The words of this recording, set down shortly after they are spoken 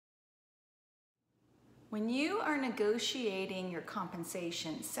When you are negotiating your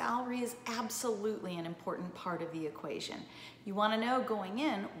compensation, salary is absolutely an important part of the equation. You want to know going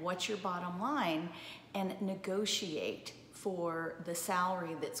in what's your bottom line and negotiate for the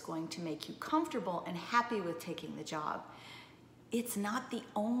salary that's going to make you comfortable and happy with taking the job. It's not the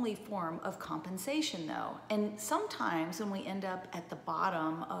only form of compensation though, and sometimes when we end up at the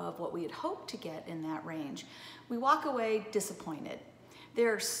bottom of what we had hoped to get in that range, we walk away disappointed.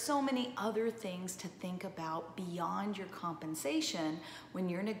 There are so many other things to think about beyond your compensation when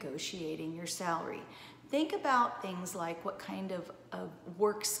you're negotiating your salary. Think about things like what kind of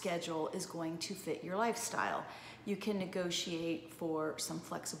work schedule is going to fit your lifestyle. You can negotiate for some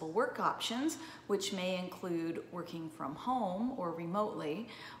flexible work options, which may include working from home or remotely,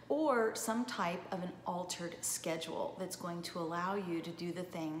 or some type of an altered schedule that's going to allow you to do the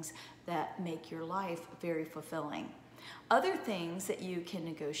things that make your life very fulfilling. Other things that you can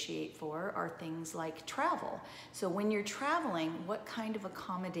negotiate for are things like travel. So when you're traveling, what kind of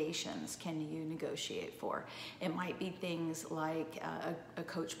accommodations can you negotiate for? It might be things like a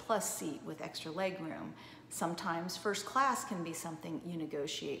Coach Plus seat with extra leg room. Sometimes first class can be something you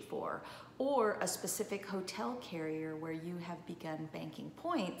negotiate for, or a specific hotel carrier where you have begun banking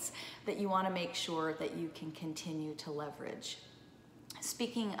points that you want to make sure that you can continue to leverage.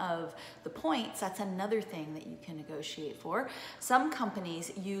 Speaking of the points, that's another thing that you can negotiate for. Some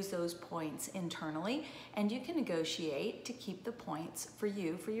companies use those points internally, and you can negotiate to keep the points for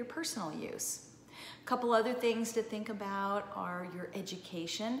you for your personal use. A couple other things to think about are your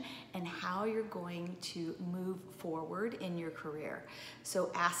education and how you're going to move forward in your career.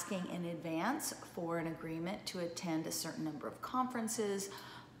 So asking in advance for an agreement to attend a certain number of conferences,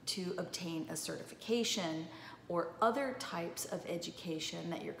 to obtain a certification, or other types of education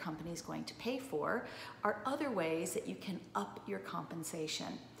that your company is going to pay for are other ways that you can up your compensation.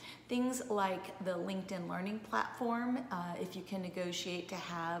 Things like the LinkedIn Learning platform, if you can negotiate to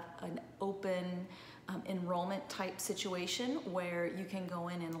have an open enrollment type situation where you can go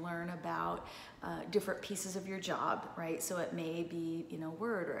in and learn about different pieces of your job, right? So it may be,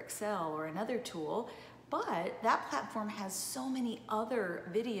 Word or Excel or another tool, but that platform has so many other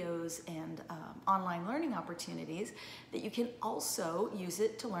videos and online learning opportunities that you can also use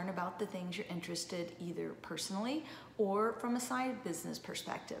it to learn about the things you're interested either personally or from a side business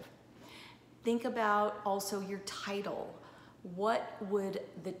perspective. Think about also your title. What would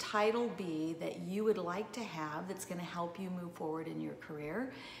the title be that you would like to have that's going to help you move forward in your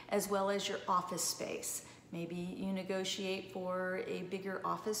career, as well as your office space. Maybe you negotiate for a bigger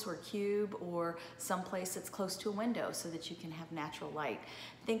office or cube or someplace that's close to a window so that you can have natural light.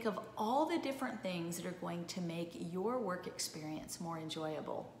 Think of all the different things that are going to make your work experience more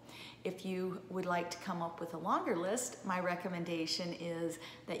enjoyable. If you would like to come up with a longer list, my recommendation is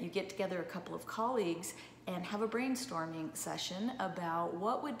that you get together a couple of colleagues and have a brainstorming session about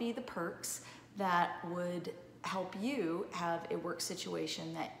what would be the perks that would help you have a work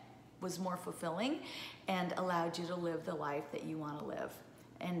situation that was more fulfilling and allowed you to live the life that you want to live.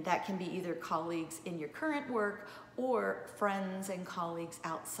 And that can be either colleagues in your current work or friends and colleagues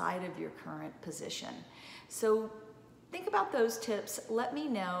outside of your current position. So think about those tips. Let me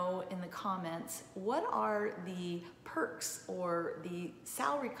know in the comments, what are the perks or the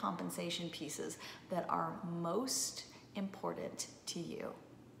salary compensation pieces that are most important to you?